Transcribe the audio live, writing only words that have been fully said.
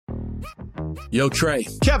Yo, Trey.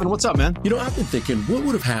 Kevin, what's up, man? You know, I've been thinking, what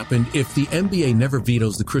would have happened if the NBA never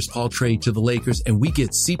vetoes the Chris Paul trade to the Lakers and we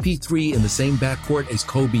get CP3 in the same backcourt as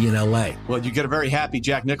Kobe in LA? Well, you get a very happy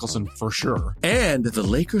Jack Nicholson for sure. And the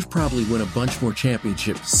Lakers probably win a bunch more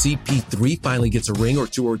championships. CP3 finally gets a ring or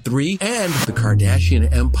two or three, and the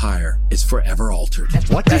Kardashian empire is forever altered.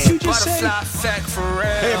 What did you just say?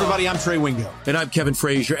 Hey, everybody, I'm Trey Wingo. And I'm Kevin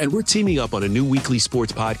Frazier, and we're teaming up on a new weekly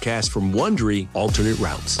sports podcast from Wondery, Alternate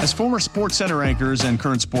Routes. As former Sports Center anchors and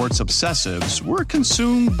current sports obsessives, we're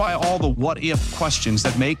consumed by all the what-if questions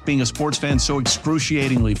that make being a sports fan so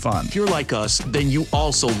excruciatingly fun. If you're like us, then you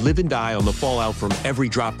also live and die on the fallout from every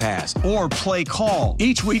drop pass. Or play call.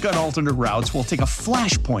 Each week on Alternate Routes, we'll take a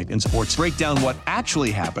flashpoint in sports, break down what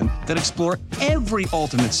actually happened, then explore every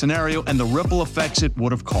alternate scenario and the ripple effects it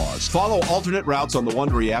would have caused. Follow Alternate Routes on the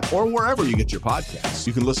Wondery app or wherever you get your podcasts.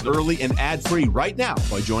 You can listen early and ad-free right now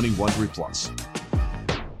by joining Wondery Plus.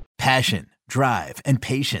 Passion, drive, and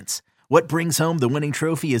patience. What brings home the winning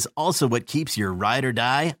trophy is also what keeps your ride or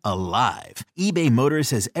die alive. eBay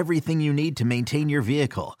Motors has everything you need to maintain your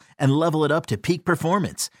vehicle and level it up to peak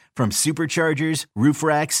performance, from superchargers, roof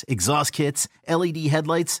racks, exhaust kits, LED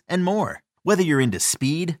headlights, and more. Whether you're into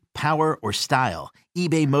speed, power, or style,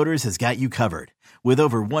 eBay Motors has got you covered. With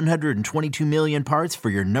over 122 million parts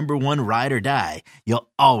for your number one ride or die, you'll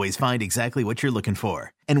always find exactly what you're looking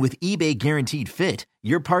for. And with eBay Guaranteed Fit,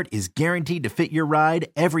 your part is guaranteed to fit your ride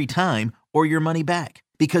every time or your money back.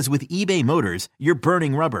 Because with eBay Motors, you're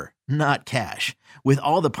burning rubber, not cash. With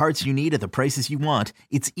all the parts you need at the prices you want,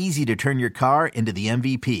 it's easy to turn your car into the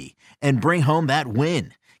MVP and bring home that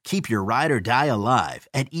win. Keep your ride or die alive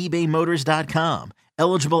at ebaymotors.com.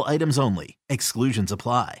 Eligible items only. Exclusions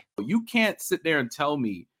apply. You can't sit there and tell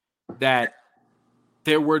me that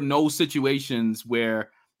there were no situations where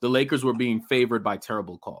the Lakers were being favored by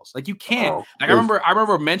terrible calls. Like, you can't. I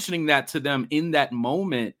remember mentioning that to them in that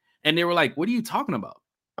moment, and they were like, "What are you talking about?"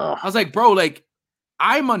 I was like, "Bro, like,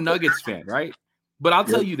 I'm a Nuggets fan, right? But I'll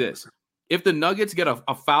tell you this: if the Nuggets get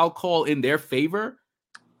a foul call in their favor,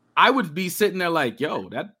 I would be sitting there like, yo,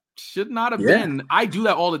 that should not have been." I do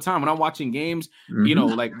that all the time when I'm watching games, you know,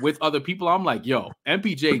 like with other people. I'm like, yo,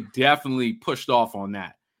 MPJ definitely pushed off on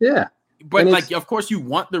that. Yeah. But like, of course you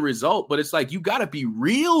want the result, but it's like, you got to be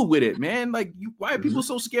real with it, man. Like, why are people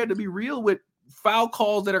so scared to be real with foul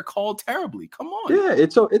calls that are called terribly? Come on. Yeah.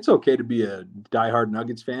 It's okay to be a diehard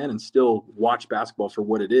Nuggets fan and still watch basketball for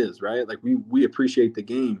what it is, right? Like, we appreciate the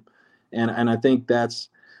game. And I think that's,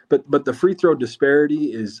 But the free throw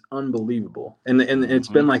disparity is unbelievable, and it's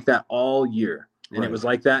been like that all year, and It was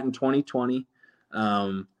like that in 2020.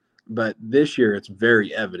 But this year it's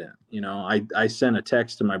very evident. You know, I sent a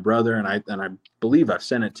text to my brother, and I believe I've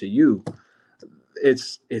sent it to you.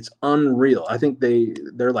 It's unreal. I think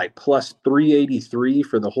they're like plus 383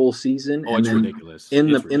 for the whole season. Oh, and it's ridiculous.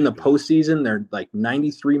 In the postseason, they're like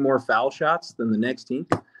 93 more foul shots than the next team.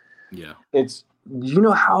 Yeah, you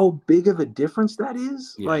know how big of a difference that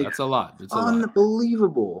is? Yeah, like, that's a lot. It's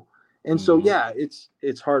unbelievable. And so, yeah,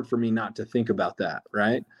 it's hard for me not to think about that,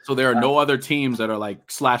 right? So there are no other teams that are like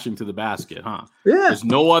slashing to the basket, huh? Yeah. There's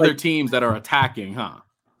no other teams that are attacking, huh?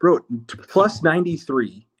 Bro, plus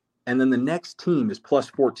 93, and then the next team is plus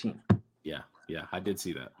 14. Yeah, I did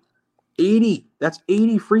see that. 80. That's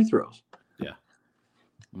 80 free throws. Yeah.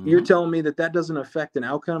 You're telling me that doesn't affect an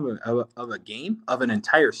outcome of a game, of an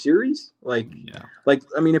entire series? Like,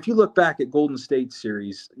 I mean, if you look back at Golden State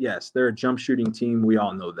series, yes, they're a jump shooting team. We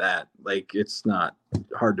all know that. Like, it's not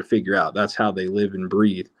hard to figure out. That's how they live and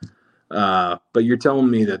breathe. But you're telling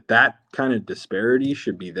me that kind of disparity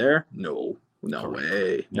should be there? No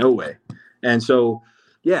way. No way. And so,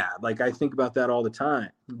 yeah, like, I think about that all the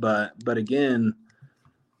time. But again,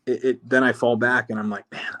 then I fall back and I'm like,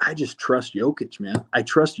 man, I just trust Jokic, man. I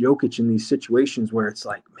trust Jokic in these situations where it's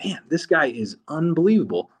like, man, this guy is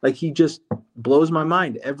unbelievable. Like, he just blows my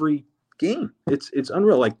mind every game. It's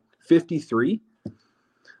unreal. Like 53.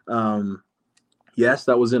 Yes,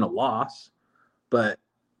 that was in a loss, but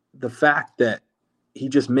the fact that he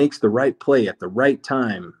just makes the right play at the right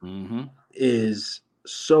time is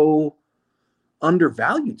so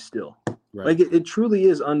undervalued still. Right. Like, it truly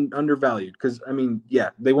is undervalued, because, I mean,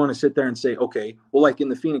 yeah, they want to sit there and say, okay, well, like in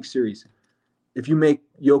the Phoenix series, if you make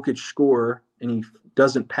Jokic score and he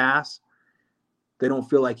doesn't pass, they don't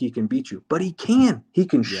feel like he can beat you. But he can. He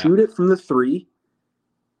can shoot it from the three.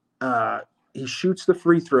 He shoots the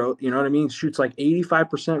free throw. You know what I mean? He shoots like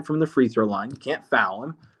 85% from the free throw line. You can't foul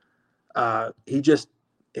him.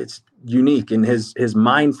 It's unique, and his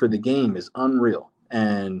mind for the game is unreal.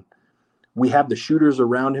 And we have the shooters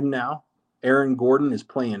around him now. Aaron Gordon is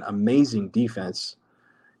playing amazing defense.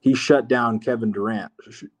 He shut down Kevin Durant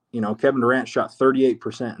Kevin Durant shot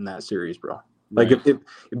 38% in that series, bro. Like if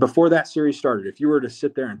before that series started, if you were to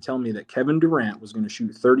sit there and tell me that Kevin Durant was going to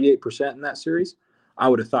shoot 38% in that series, I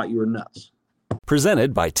would have thought you were nuts.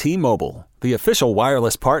 Presented by T-Mobile, the official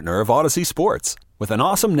wireless partner of Odyssey Sports. With an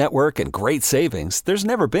awesome network and great savings, there's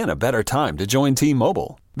never been a better time to join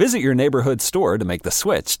T-Mobile. Visit your neighborhood store to make the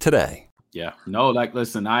switch today. Yeah, no,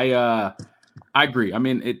 listen, I agree. I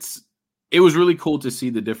mean, it was really cool to see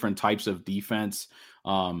the different types of defense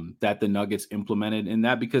that the Nuggets implemented in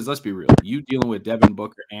that, because let's be real, you dealing with Devin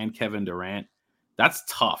Booker and Kevin Durant, that's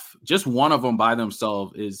tough. Just one of them by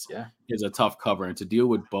themselves is a tough cover, and to deal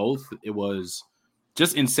with both, it was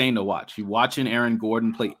just insane to watch. You watching Aaron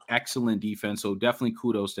Gordon play excellent defense, so definitely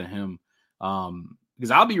kudos to him.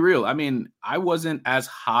 Because I'll be real, I mean, I wasn't as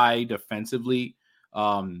high defensively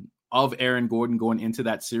of Aaron Gordon going into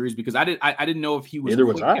that series, because I didn't know if he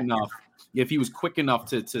was quick enough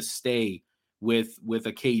to stay with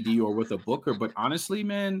a KD or with a Booker. But honestly,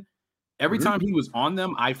 man, every time he was on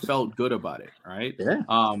them, I felt good about it. Right. Yeah.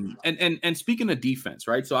 And speaking of defense,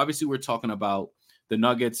 right? So obviously we're talking about the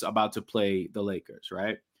Nuggets about to play the Lakers,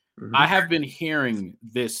 right? Mm-hmm. I have been hearing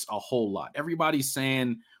this a whole lot. Everybody's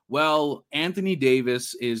saying, well, Anthony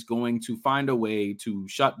Davis is going to find a way to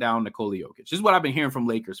shut down Nikola Jokic. This is what I've been hearing from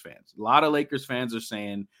Lakers fans. A lot of Lakers fans are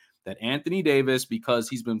saying that Anthony Davis, because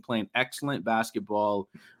he's been playing excellent basketball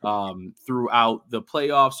throughout the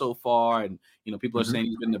playoffs so far, and people are saying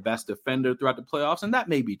he's been the best defender throughout the playoffs, and that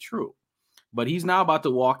may be true. But he's now about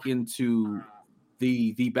to walk into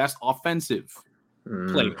the best offensive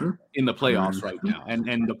player in the playoffs right now,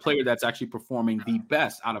 and the player that's actually performing the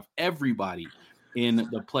best out of everybody in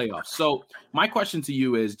the playoffs. So my question to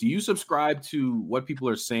you is, do you subscribe to what people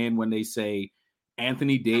are saying when they say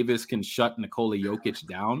Anthony Davis can shut Nikola Jokic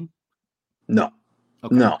down? No.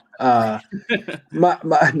 Okay. No.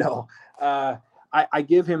 No. I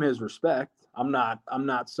give him his respect. I'm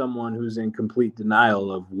not someone who's in complete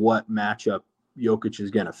denial of what matchup Jokic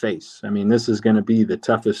is going to face. I mean, this is going to be the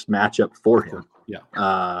toughest matchup for him.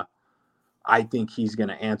 Yeah. I think he's going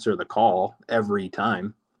to answer the call every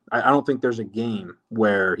time. I don't think there's a game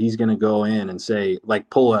where he's going to go in and say, like,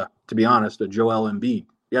 to be honest, a Joel Embiid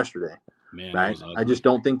yesterday. Man, right? I just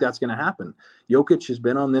don't think that's going to happen. Jokic has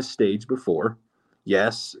been on this stage before.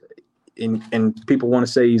 Yes. And people want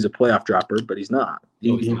to say he's a playoff dropper, but he's not.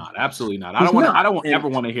 No, he's not. Absolutely not. I don't ever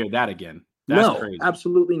want to hear that again. That's crazy.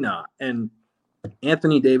 Absolutely not. And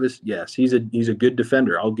Anthony Davis, yes, he's a good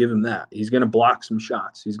defender. I'll give him that. He's going to block some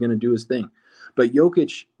shots. He's going to do his thing. But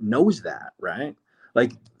Jokic knows that, right?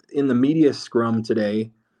 Like in the media scrum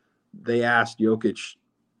today, they asked Jokic,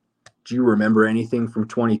 do you remember anything from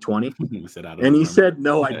 2020? He said, he said,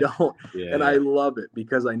 no, I don't. Yeah, and I love it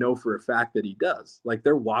because I know for a fact that he does. Like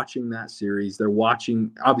they're watching that series. They're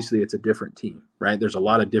watching, obviously it's a different team, right? There's a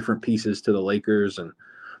lot of different pieces to the Lakers.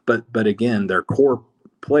 But again, their core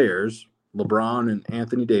players, LeBron and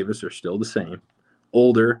Anthony Davis, are still the same.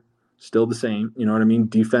 Older, still the same. You know what I mean?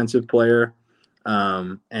 Defensive player.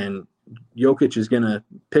 And Jokic is going to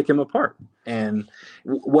pick him apart. And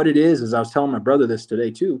what it is I was telling my brother this today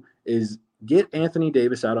too, is get Anthony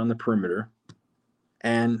Davis out on the perimeter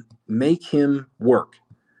and make him work,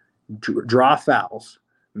 draw fouls,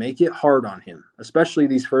 make it hard on him, especially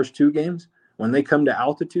these first two games. When they come to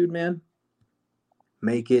altitude, man,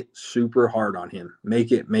 make it super hard on him.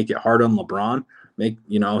 Make it hard on LeBron.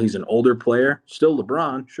 He's an older player, still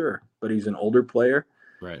LeBron, sure, but he's an older player.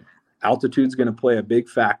 Right. Altitude's going to play a big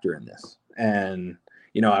factor in this. And,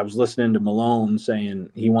 I was listening to Malone saying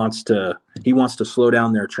he wants to slow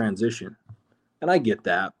down their transition. And I get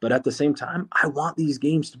that. But at the same time, I want these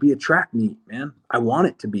games to be a track meet, man. I want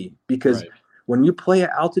it to be, because when you play at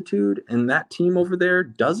altitude and that team over there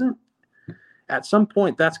doesn't, at some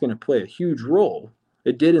point that's going to play a huge role.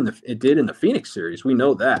 It did in the Phoenix series. We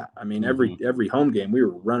know that. I mean, every home game we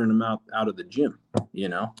were running them out of the gym,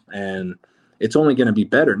 and it's only going to be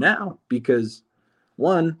better now because,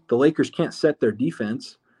 one, the Lakers can't set their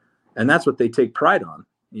defense, and that's what they take pride on.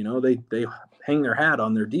 They hang their hat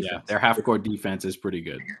on their defense. Yeah, their half-court defense is pretty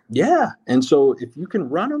good. Yeah, and so if you can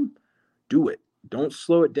run them, do it. Don't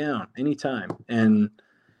slow it down anytime. And,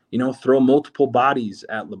 throw multiple bodies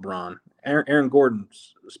at LeBron, Aaron Gordon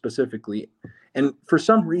specifically. And for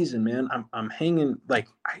some reason, man, I'm hanging, like,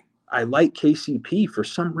 I like KCP for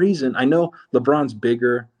some reason. I know LeBron's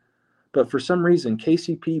bigger, but for some reason,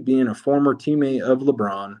 KCP being a former teammate of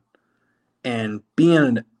LeBron and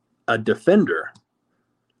being a defender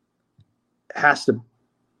has to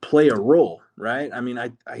play a role, right? I mean,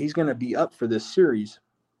 he's going to be up for this series.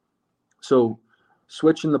 So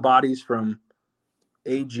switching the bodies from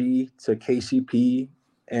AG to KCP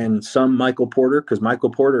and some Michael Porter, because Michael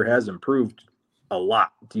Porter has improved a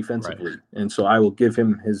lot defensively. Right. And so I will give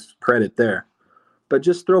him his credit there. But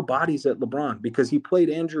just throw bodies at LeBron, because he played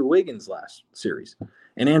Andrew Wiggins last series.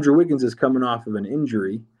 And Andrew Wiggins is coming off of an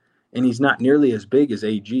injury, and he's not nearly as big as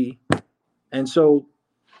AG. And so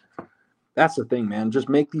that's the thing, man. Just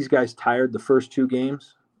make these guys tired the first 2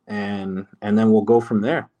 games, and then we'll go from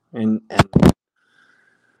there. And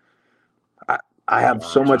I have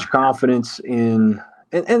so much confidence in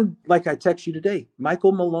and like I text you today,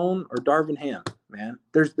 Michael Malone or Darvin Ham, man.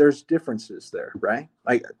 There's differences there, right?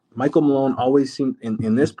 Like Michael Malone always seemed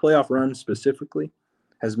in this playoff run specifically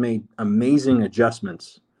has made amazing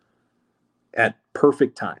adjustments at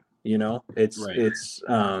perfect time. You know, it's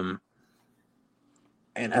and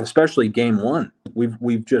especially game 1.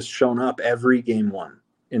 We've just shown up every game 1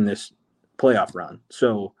 in this playoff run.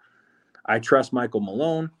 So I trust Michael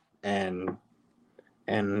Malone, and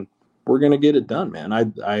we're gonna get it done, man.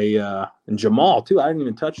 And Jamal too. I haven't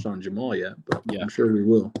even touched on Jamal yet, but yeah, I'm sure we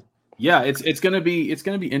will. Yeah, it's gonna be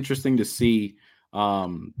interesting to see,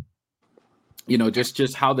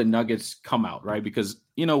 just how the Nuggets come out, right? Because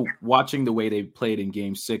watching the way they played in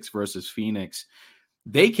Game 6 versus Phoenix,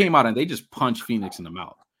 they came out and they just punched Phoenix in the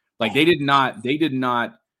mouth. Like they did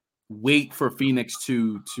not wait for Phoenix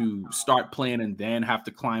to start playing and then have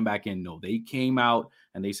to climb back in. No, they came out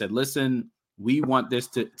and they said, listen, we want this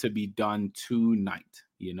to be done tonight,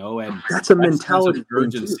 and that's a mentality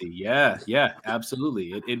urgency. Yeah,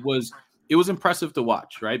 absolutely. It was impressive to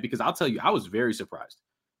watch, right? Because I'll tell you, I was very surprised.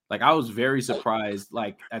 Like I was very surprised,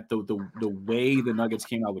 like at the way the Nuggets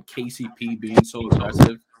came out with KCP being so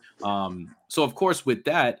aggressive. So of course with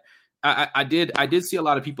that, I did see a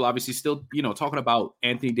lot of people obviously still, talking about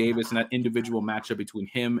Anthony Davis and that individual matchup between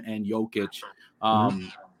him and Jokic.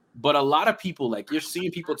 But a lot of people, like you're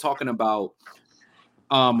seeing people talking about,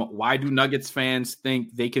 why do Nuggets fans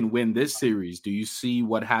think they can win this series? Do you see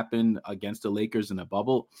what happened against the Lakers in the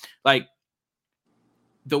bubble? Like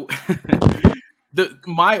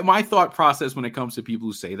my thought process when it comes to people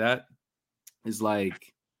who say that is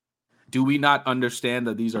like, do we not understand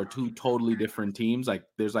that these are 2 totally different teams? Like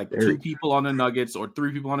there's like 2 people on the Nuggets or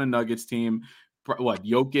 3 people on the Nuggets team. What,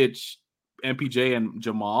 Jokic, MPJ, and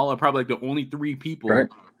Jamal are probably like the only 3 people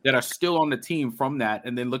that are still on the team from that.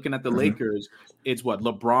 And then looking at the Lakers, it's what,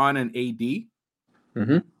 LeBron and AD.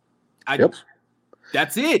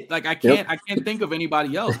 That's it. Like I can't think of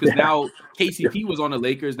anybody else, because now KCP was on the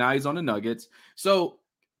Lakers, now he's on the Nuggets. So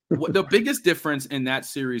the biggest difference in that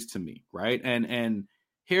series to me, right? And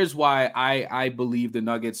here's why I believe the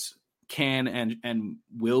Nuggets can and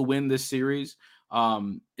will win this series,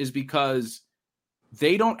 is because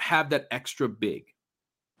they don't have that extra big,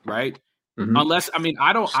 right? Unless,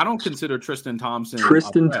 I don't consider Tristan Thompson.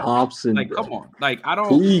 Thompson, like, bro. come on, like I don't.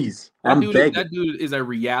 Please, that dude is a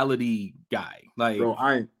reality guy. Like, bro,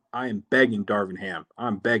 I am begging Darvin Ham.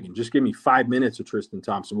 I'm begging. Just give me 5 minutes of Tristan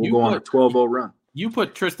Thompson. We'll go on a 12-0 run. You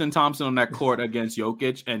put Tristan Thompson on that court against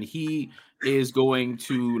Jokic, and he is going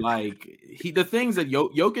to the things that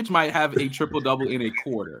Jokic might have a triple-double in a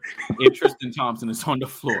quarter if Tristan Thompson is on the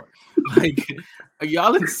floor. Like, are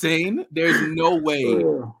y'all insane? There's no way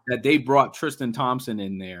that they brought Tristan Thompson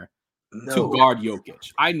in there to guard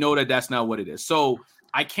Jokic. I know that that's not what it is. So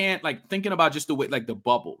I can't, thinking about just the way, the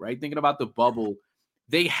bubble, right? Thinking about the bubble,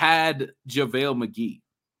 they had JaVale McGee.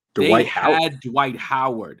 They had Dwight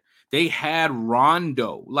Howard. They had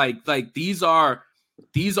Rondo. Like these are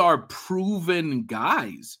proven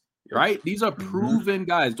guys, right? These are proven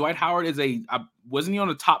guys. Dwight Howard is wasn't he on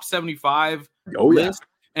the top 75 list?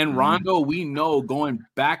 And Rondo, we know going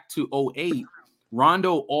back to 2008,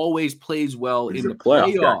 Rondo always plays well in the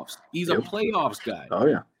playoffs. He's a playoffs guy. Oh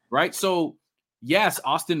yeah. Right. So yes,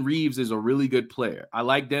 Austin Reeves is a really good player. I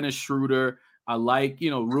like Dennis Schroeder. I like,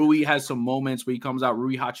 Rui has some moments where he comes out,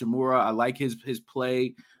 Rui Hachimura. I like his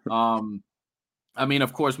play.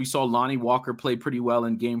 Of course, we saw Lonnie Walker play pretty well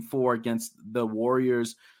in Game 4 against the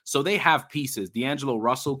Warriors. So they have pieces. D'Angelo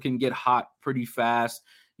Russell can get hot pretty fast.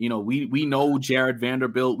 We know Jared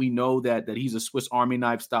Vanderbilt. We know that he's a Swiss Army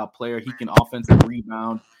knife style player. He can offensive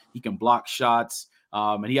rebound. He can block shots.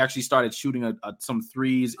 And he actually started shooting some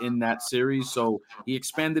threes in that series. So he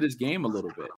expanded his game a little bit.